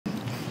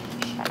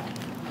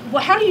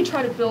Well, how do you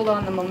try to build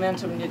on the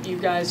momentum that you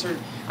guys are?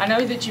 I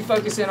know that you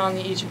focus in on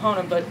each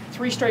opponent, but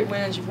 3 straight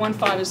wins, you've won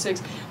 5 of 6.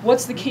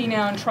 What's the key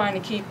now in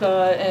trying to keep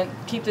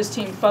this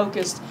team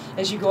focused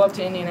as you go up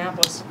to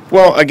Indianapolis?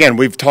 Well, again,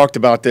 we've talked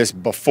about this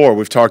before.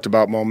 We've talked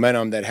about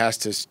momentum that has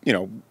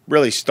to,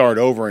 really start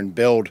over and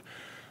build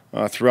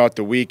throughout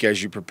the week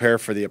as you prepare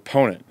for the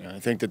opponent.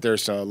 I think that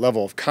there's a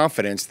level of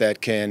confidence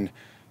that can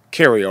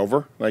carry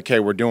over. Like,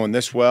 hey, we're doing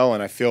this well,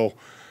 and I feel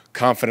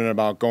confident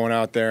about going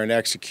out there and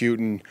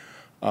executing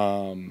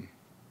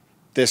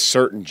this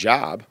certain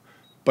job.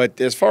 But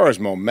as far as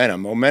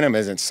momentum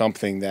isn't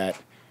something that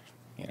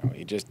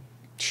you just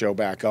show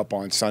back up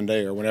on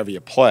Sunday or whenever you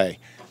play.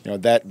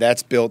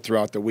 That's built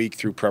throughout the week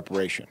through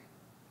preparation.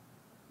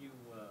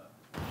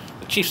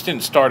 The Chiefs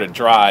didn't start a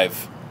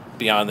drive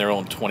beyond their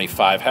own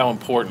 25. How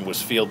important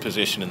was field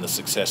position in the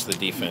success of the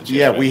defense?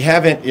 Yeah, we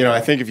haven't. I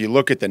think if you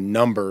look at the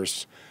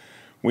numbers,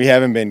 we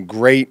haven't been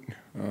great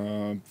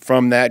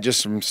from that,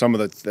 just from some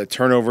of the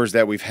turnovers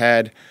that we've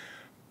had.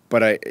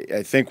 But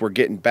I think we're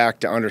getting back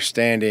to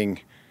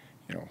understanding,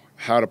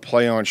 how to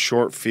play on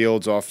short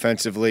fields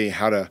offensively,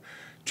 how to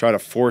try to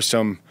force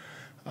them,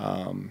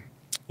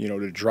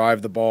 to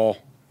drive the ball.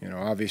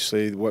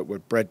 Obviously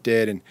what Brett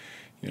did, and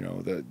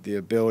the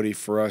ability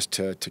for us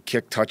to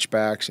kick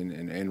touchbacks,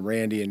 and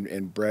Randy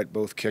and Brett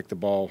both kicked the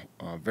ball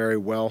very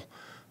well.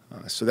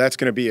 So that's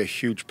going to be a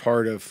huge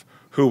part of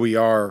who we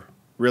are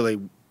really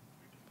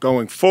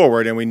going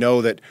forward. And we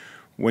know that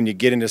when you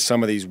get into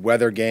some of these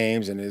weather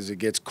games and as it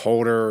gets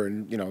colder,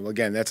 and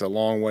again, that's a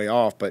long way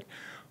off, but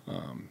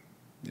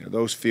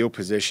those field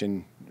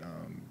position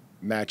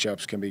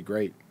matchups can be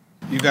great.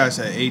 You guys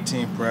had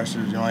 18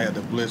 pressures. You only had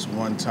to blitz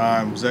one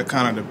time. Was that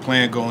kind of the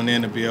plan going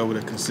in, to be able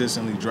to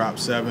consistently drop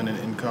 7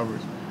 in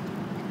coverage?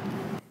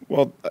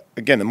 Well,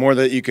 again, the more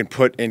that you can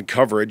put in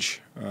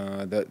coverage,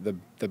 the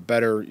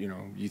better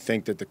you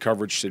think that the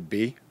coverage should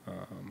be.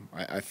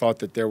 I thought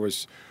that there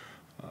was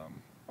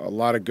a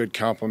lot of good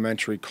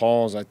complimentary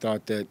calls. I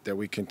thought that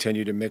we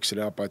continued to mix it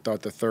up. I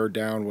thought the third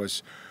down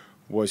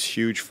was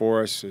huge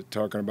for us.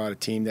 Talking about a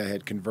team that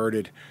had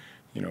converted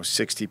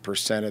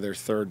 60% of their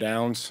third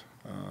downs.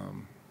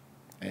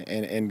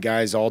 And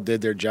guys all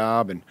did their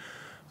job, and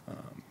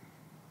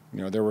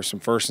there were some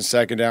first and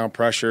second down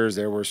pressures.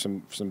 There were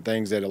some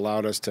things that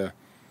allowed us to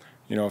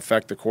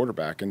affect the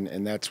quarterback,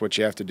 and that's what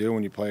you have to do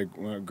when you play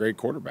a great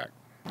quarterback.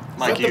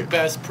 Mike, is that the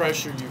best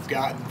pressure you've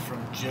gotten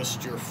from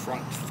just your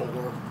front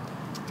four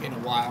in a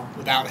while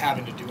without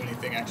having to do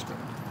anything extra?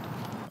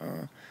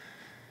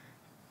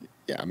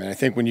 Yeah, I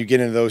think when you get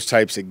into those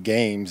types of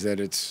games that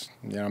it's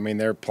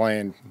they're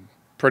playing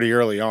pretty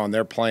early on.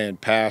 They're playing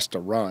pass to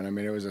run.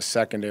 It was a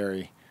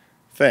secondary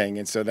thing,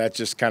 and so that's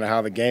just kind of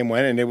how the game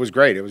went, and it was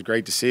great. It was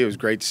great to see. It was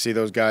great to see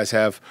those guys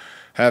have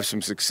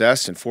some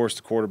success and force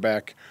the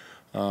quarterback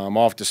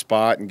off the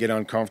spot and get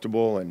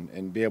uncomfortable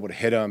and be able to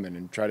hit them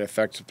and try to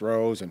affect the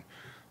throws, and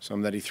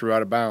some that he threw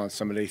out of bounds,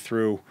 some that he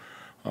threw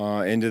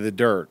into the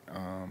dirt.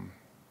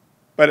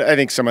 But I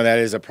think some of that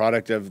is a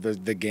product of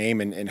the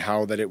game and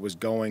how that it was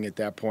going at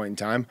that point in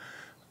time.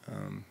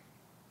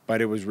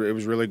 But it was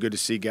really good to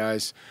see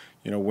guys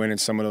winning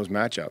some of those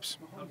matchups.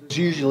 He's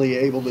usually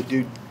able to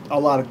do a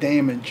lot of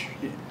damage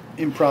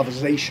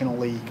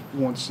improvisationally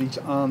once he's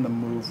on the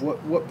move.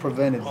 What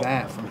prevented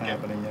that from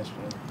happening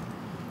yesterday?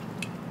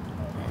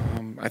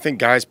 I think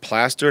guys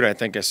plastered. I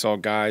think I saw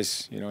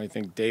guys, I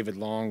think David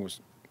Long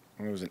was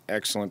an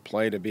excellent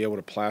play to be able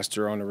to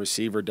plaster on the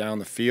receiver down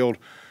the field,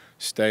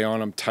 stay on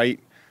them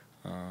tight.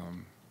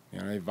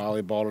 They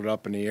volleyballed it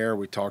up in the air.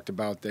 We talked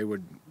about they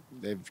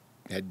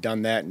had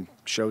done that and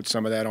showed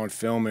some of that on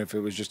film. And if it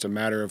was just a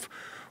matter of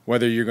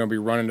whether you're going to be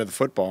running to the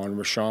football, and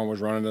Rashawn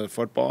was running to the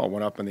football, it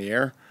went up in the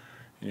air.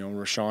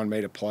 Rashawn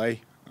made a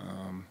play.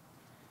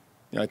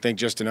 I think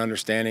just an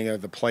understanding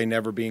of the play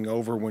never being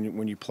over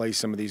when you play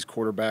some of these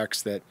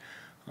quarterbacks that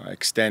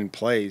extend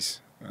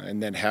plays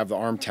and then have the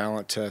arm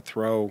talent to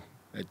throw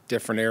at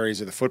different areas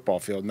of the football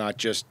field, not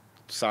just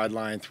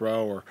sideline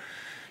throw or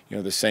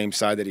the same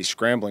side that he's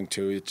scrambling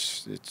to.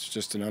 It's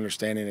just an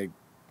understanding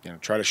to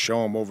try to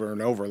show him over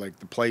and over. Like,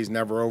 the play's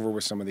never over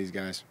with some of these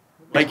guys.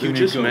 Mike, you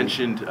just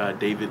mentioned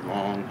David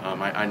Long.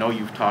 I know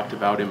you've talked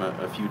about him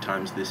a few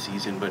times this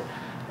season, but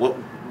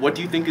what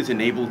do you think has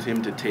enabled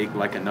him to take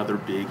another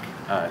big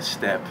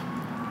step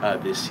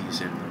this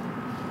season?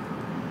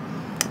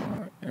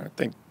 I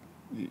think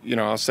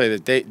I'll say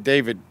that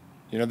David.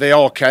 They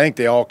all. I think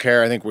they all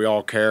care. I think we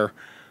all care.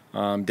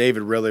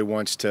 David really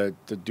wants to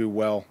do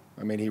well.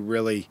 He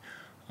really.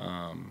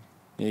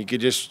 You could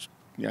just.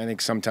 I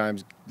think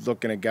sometimes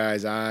looking at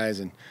guys'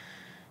 eyes, and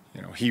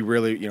he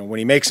really. When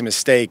he makes a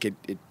mistake,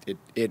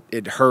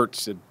 it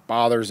hurts. It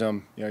bothers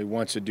him. He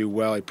wants to do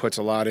well. He puts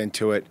a lot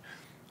into it,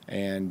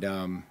 and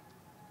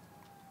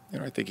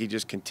I think he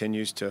just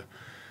continues to,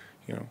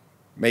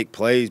 make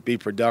plays, be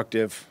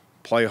productive,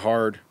 play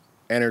hard,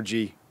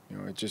 energy.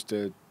 It just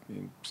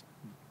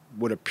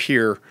would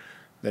appear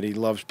that he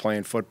loves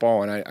playing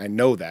football, and I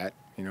know that.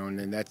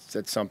 And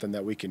that's something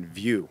that we can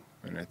view,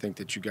 and I think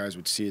that you guys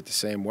would see it the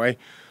same way.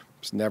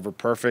 It's never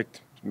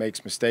perfect.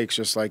 makes mistakes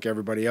just like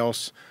everybody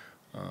else.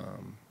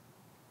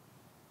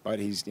 But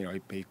he's,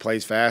 he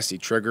plays fast, he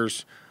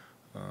triggers,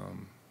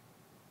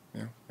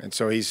 and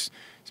so he's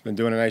been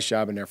doing a nice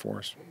job in there for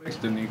us. What makes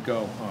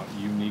Danico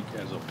unique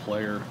as a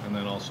player, and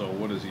then also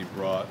what has he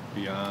brought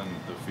beyond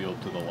the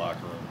field to the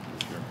locker room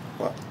this year?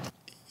 Well,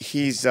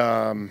 he's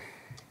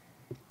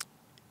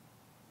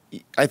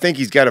I think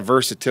he's got a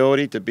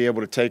versatility to be able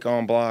to take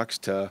on blocks,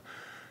 to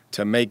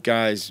make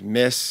guys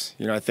miss.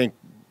 I think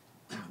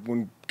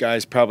when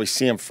guys probably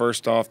see him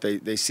first off,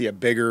 they see a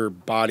bigger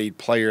bodied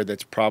player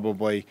that's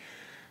probably,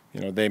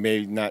 they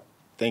may not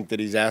think that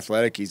he's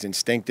athletic, he's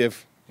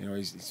instinctive.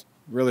 He's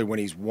really, when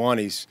he's won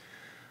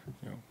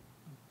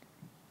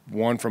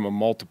from a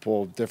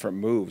multiple different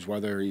moves,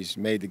 whether he's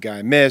made the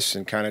guy miss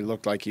and kind of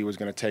looked like he was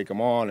going to take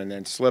him on and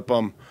then slip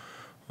him.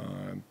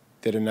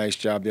 Did a nice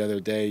job the other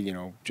day,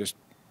 just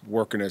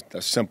working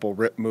a simple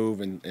rip move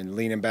and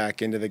leaning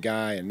back into the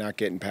guy and not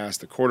getting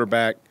past the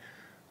quarterback.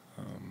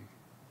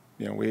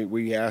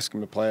 We ask him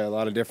to play a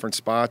lot of different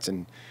spots,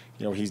 and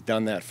he's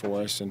done that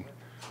for us. And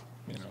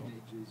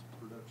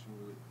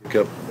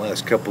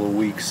last couple of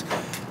weeks,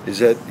 is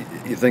that,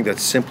 you think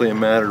that's simply a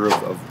matter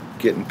of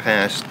getting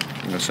past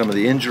some of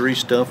the injury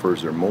stuff, or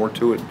is there more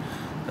to it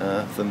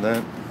than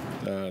that?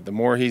 The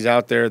more he's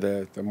out there,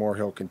 the more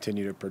he'll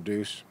continue to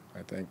produce,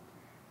 I think.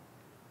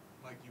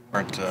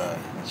 Weren't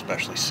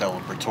especially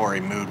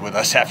celebratory mood with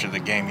us after the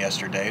game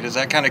yesterday. Does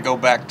that kind of go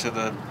back to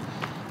the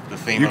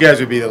theme? You guys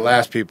would be the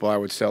last people I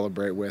would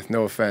celebrate with.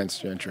 No offense,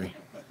 Gentry.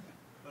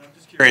 I'm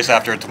just curious,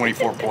 after a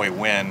 24-point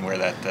win, where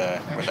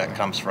that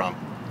comes from.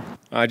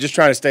 Just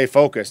trying to stay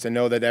focused and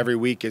know that every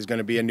week is going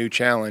to be a new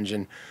challenge,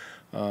 and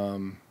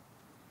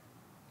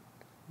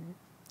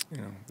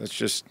that's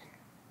just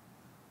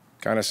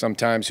kind of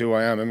sometimes who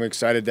I am. I'm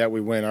excited that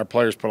we win. Our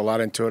players put a lot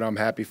into it. I'm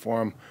happy for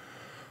them.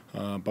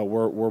 But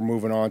we're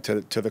moving on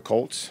to the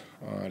Colts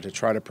to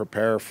try to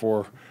prepare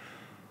for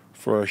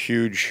a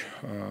huge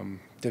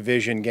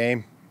division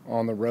game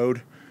on the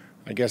road.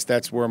 I guess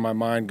that's where my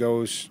mind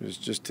goes, is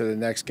just to the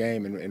next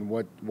game and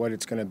what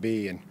it's going to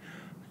be, and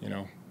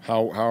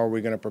how are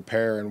we going to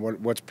prepare, and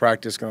what's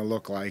practice going to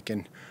look like,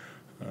 and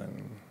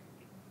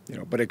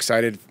but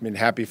excited and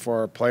happy for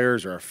our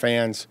players, our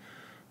fans,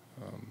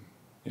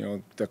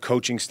 the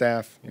coaching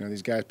staff.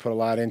 These guys put a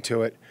lot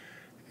into it,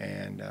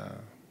 and.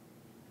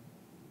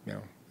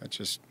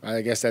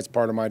 I guess that's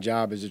part of my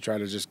job, is to try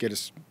to just get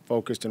us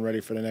focused and ready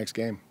for the next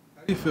game.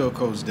 How do you feel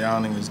Coach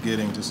Downing is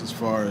getting, just as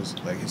far as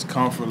like his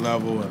comfort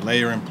level and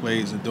layering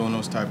plays and doing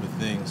those type of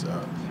things?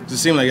 It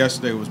seemed like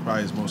yesterday was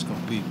probably his most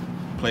complete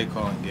play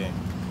calling game.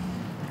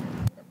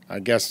 I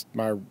guess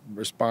my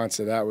response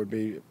to that would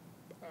be,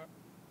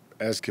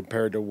 as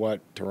compared to what,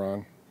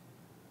 Teron?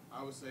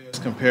 I would say as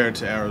compared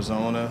to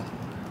Arizona.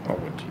 Oh,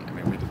 we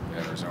did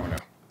Arizona.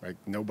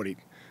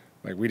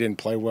 We didn't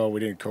play well, we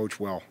didn't coach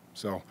well.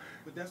 So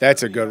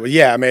that's a good one.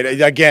 Yeah,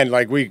 again,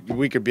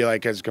 we could be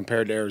like, as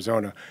compared to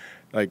Arizona,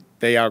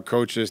 they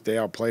outcoached us, they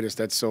outplayed us.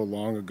 That's so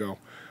long ago.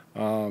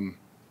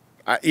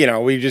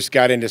 We just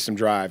got into some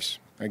drives.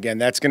 Again,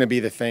 that's going to be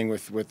the thing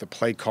with the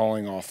play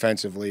calling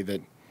offensively,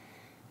 that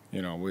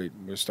we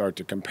start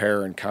to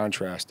compare and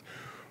contrast.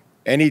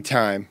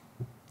 Anytime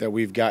that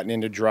we've gotten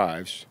into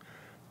drives,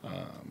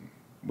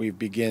 we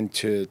begin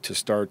to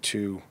start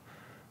to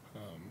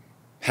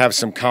have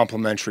some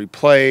complementary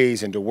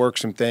plays and to work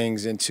some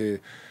things into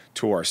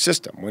our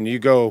system. When you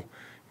go,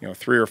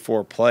 3 or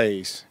 4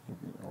 plays,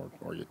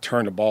 or you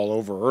turn the ball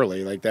over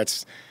early,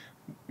 that's,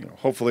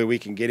 hopefully we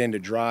can get into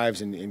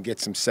drives and get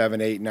some 7,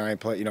 8, 9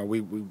 play.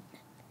 We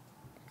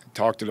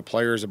talked to the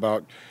players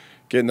about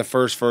getting the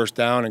first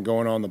down and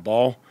going on the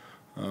ball.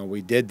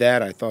 We did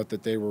that. I thought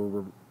that they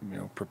were,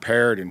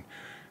 prepared and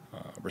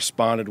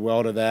responded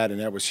well to that, and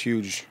that was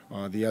huge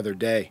the other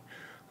day.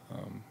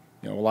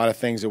 A lot of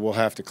things that we'll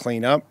have to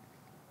clean up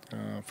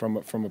from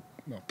a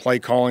play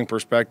calling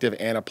perspective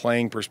and a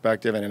playing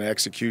perspective and an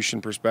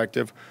execution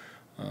perspective.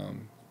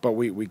 But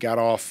we got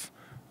off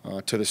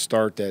to the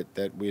start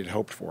that we had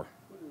hoped for.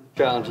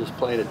 Challenges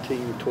playing a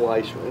team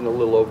twice in a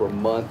little over a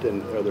month,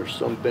 and are there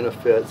some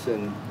benefits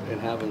in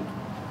having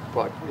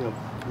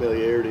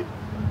familiarity?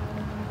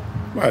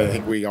 Well, I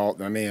think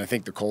I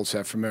think the Colts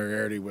have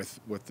familiarity with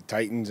the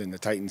Titans, and the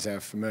Titans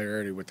have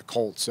familiarity with the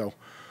Colts. So.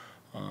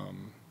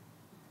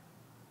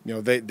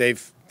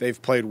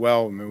 They've played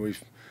well. We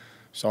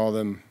saw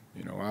them,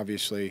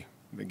 obviously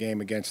the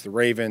game against the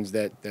Ravens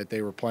that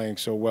they were playing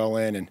so well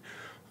in, and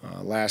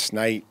last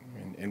night,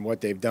 and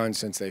what they've done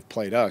since they've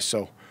played us.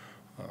 So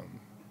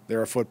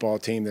they're a football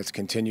team that's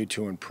continued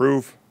to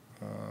improve,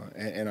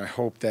 and I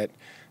hope that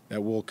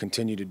we'll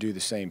continue to do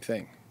the same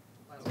thing.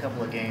 Last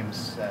couple of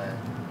games,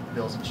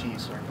 Bills and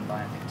Chiefs are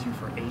combined, I think, 2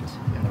 for 8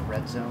 in the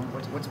red zone.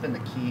 What's been the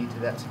key to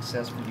that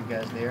success for you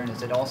guys there, and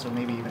is it also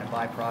maybe even a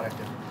byproduct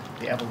of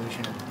the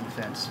evolution of the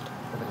defense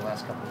over the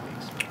last couple of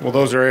weeks? Well,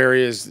 those are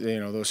areas,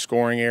 those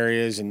scoring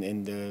areas,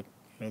 and the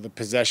the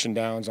possession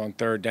downs on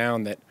third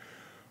down that,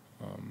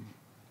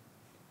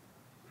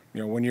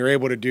 when you're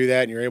able to do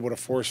that and you're able to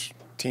force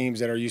teams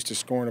that are used to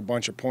scoring a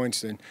bunch of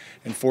points and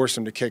force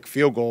them to kick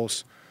field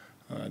goals,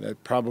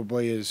 that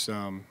probably is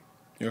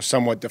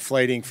somewhat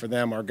deflating for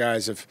them. Our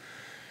guys have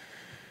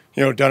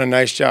done a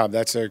nice job.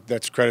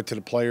 That's credit to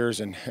the players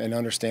and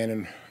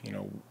understanding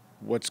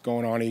what's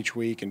going on each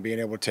week and being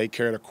able to take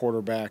care of the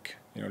quarterback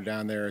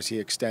down there as he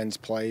extends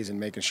plays and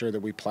making sure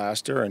that we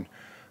plaster. And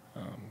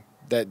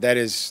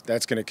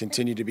that's going to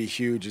continue to be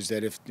huge, is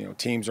that if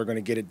teams are going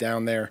to get it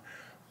down there,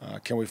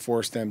 can we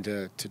force them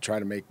to try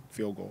to make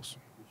field goals?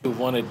 Who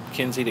wanted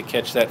Kinsey to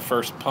catch that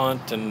first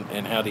punt,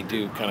 and how'd he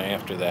do kind of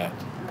after that?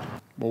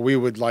 Well, we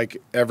would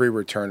like every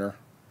returner,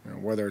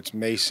 whether it's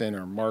Mason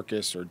or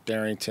Marcus or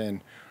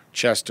Darrington,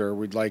 Chester,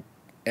 we'd like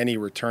any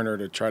returner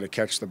to try to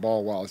catch the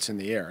ball while it's in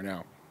the air.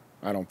 Now,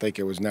 I don't think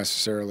it was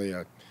necessarily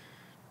a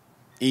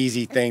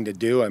easy thing to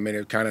do. I mean,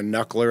 it kind of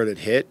knuckler that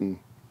hit, and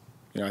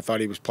I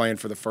thought he was playing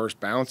for the first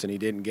bounce, and he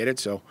didn't get it,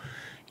 so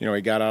he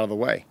got out of the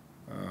way.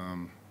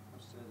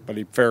 But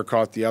he fair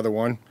caught the other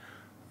one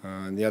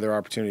and the other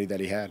opportunity that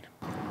he had.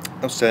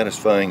 How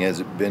satisfying has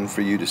it been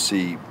for you to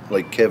see,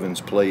 like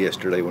Kevin's play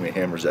yesterday when he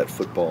hammers that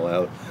football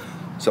out?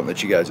 Something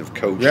that you guys have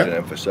coached and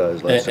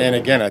emphasized last and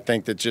again, I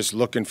think that just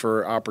looking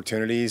for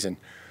opportunities, and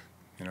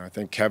I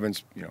think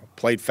Kevin's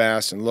played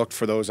fast and looked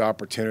for those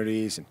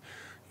opportunities, and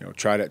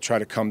try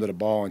to come to the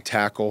ball and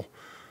tackle.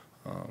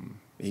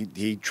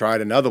 He tried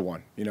another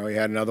one. He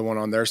had another one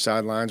on their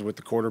sidelines with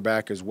the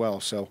quarterback as well.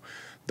 So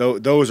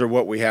those are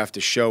what we have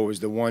to show,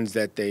 is the ones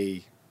that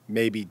they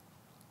maybe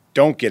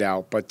don't get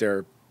out, but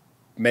they're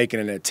making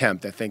an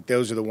attempt. I think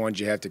those are the ones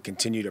you have to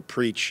continue to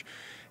preach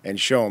and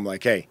show them,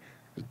 like, hey,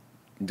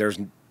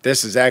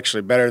 this is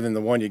actually better than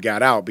the one you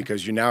got out,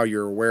 because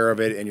you're aware of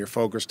it and you're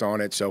focused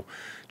on it. So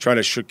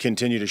trying to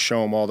continue to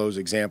show them all those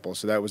examples.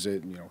 So that was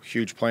a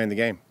huge play in the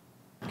game.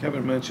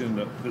 Kevin mentioned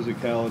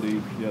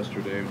physicality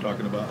yesterday,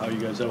 talking about how you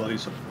guys have all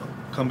these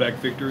comeback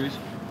victories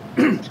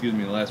excuse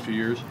me, in the last few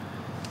years.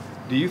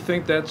 Do you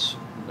think that's,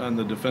 on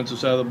the defensive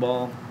side of the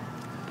ball,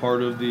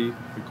 part of the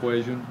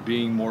equation,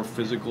 being more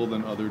physical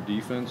than other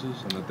defenses,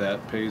 and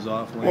that pays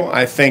off later? Well,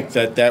 I think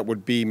that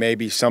would be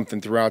maybe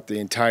something throughout the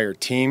entire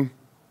team,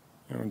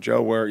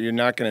 Joe, where you're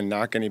not going to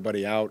knock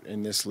anybody out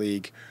in this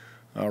league,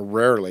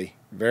 rarely,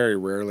 very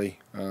rarely,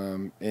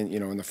 in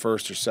the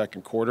first or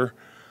second quarter.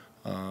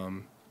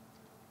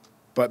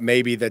 But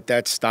maybe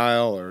that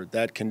style or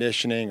that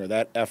conditioning or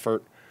that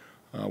effort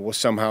will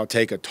somehow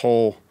take a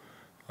toll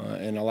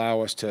and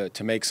allow us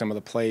to make some of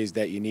the plays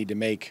that you need to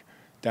make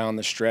down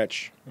the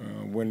stretch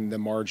when the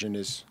margin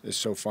is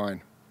so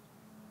fine.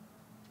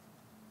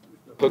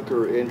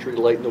 Hooker injury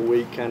late in the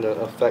week kind of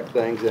affect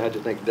things, and how do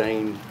you think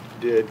Dane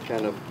did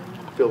kind of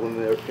fill in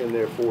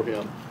there for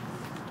him?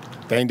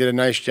 Dane did a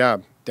nice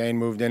job. Dane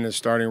moved into the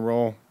starting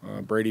role.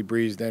 Brady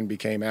Breeze then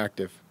became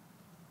active.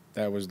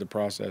 That was the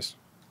process.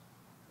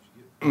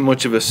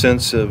 Much of a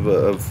sense of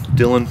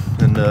Dylan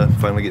and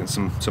finally getting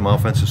some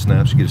offensive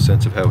snaps. You get a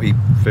sense of how he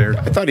fared.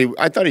 I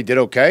thought he did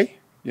okay.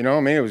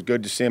 It was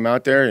good to see him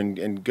out there,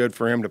 and good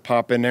for him to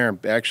pop in there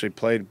and actually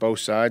played both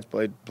sides,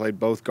 played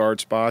both guard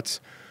spots.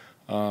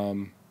 Saw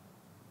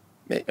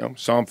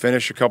him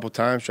finish a couple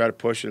times, try to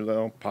push a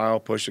little pile,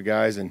 push the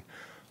guys, and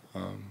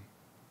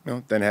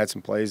then had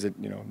some plays that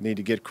need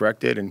to get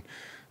corrected and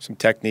some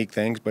technique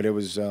things. But it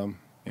was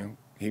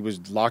he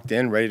was locked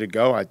in, ready to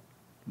go. I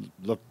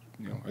looked.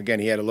 Again,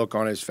 he had a look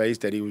on his face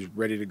that he was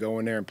ready to go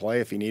in there and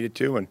play if he needed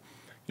to, and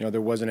there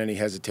wasn't any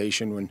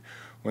hesitation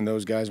when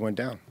those guys went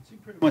down. Is he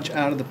pretty much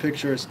out of the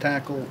picture as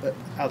tackle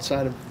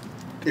outside of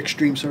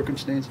extreme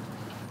circumstances?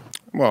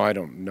 Well, I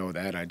don't know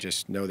that. I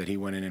just know that he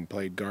went in and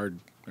played guard,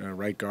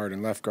 right guard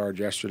and left guard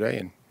yesterday,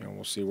 and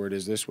we'll see where it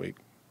is this week.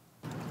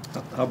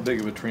 How big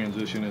of a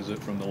transition is it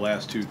from the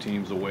last two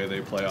teams, the way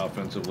they play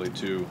offensively,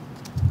 to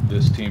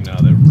this team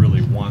now that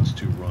really wants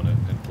to run it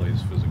and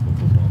plays physical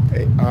football?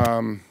 Hey,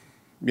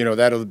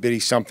 that'll be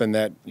something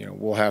that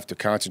we'll have to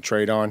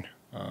concentrate on.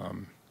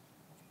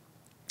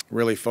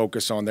 Really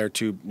focus on their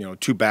two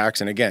backs,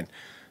 and again,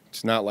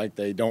 it's not like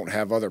they don't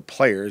have other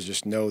players.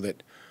 Just know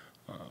that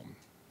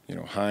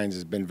Hines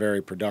has been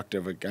very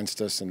productive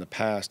against us in the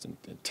past, and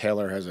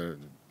Taylor has a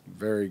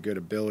very good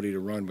ability to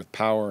run with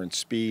power and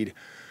speed.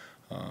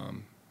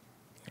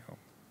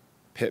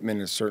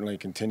 Pittman is certainly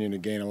continuing to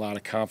gain a lot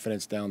of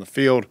confidence down the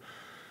field.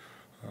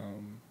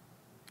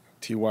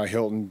 T.Y.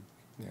 Hilton.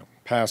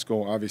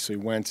 Pascal, obviously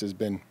Wentz has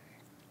been,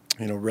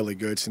 really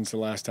good since the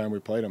last time we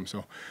played him.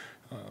 So,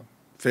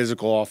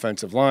 physical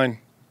offensive line.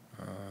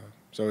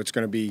 So it's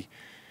going to be,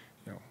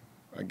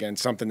 again,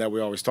 something that we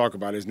always talk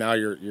about is now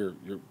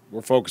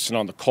we're focusing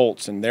on the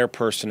Colts and their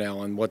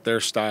personnel and what their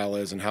style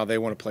is and how they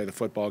want to play the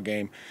football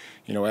game,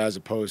 as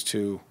opposed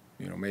to,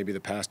 maybe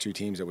the past two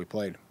teams that we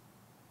played.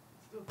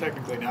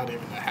 Technically not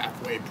even a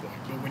halfway point,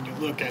 but when you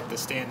look at the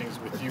standings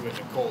with you and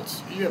the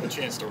Colts, you have a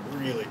chance to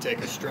really take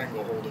a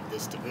stranglehold of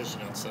this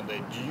division on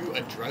Sunday. Do you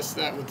address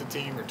that with the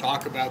team or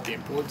talk about the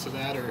importance of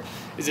that, or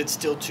is it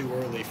still too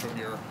early from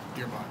your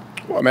mind?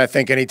 Well, I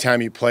think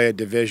anytime you play a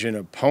division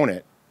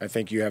opponent, I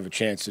think you have a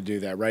chance to do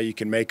that, right? You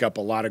can make up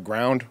a lot of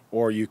ground,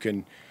 or you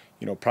can,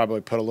 probably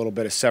put a little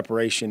bit of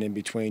separation in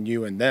between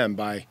you and them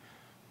by,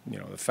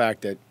 the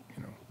fact that,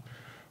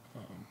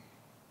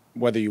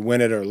 whether you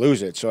win it or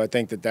lose it. So I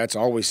think that that's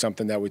always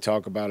something that we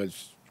talk about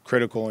as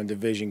critical in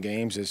division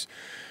games is,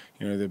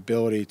 the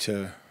ability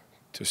to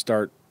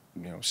start,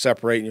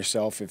 separating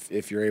yourself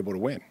if you're able to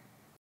win.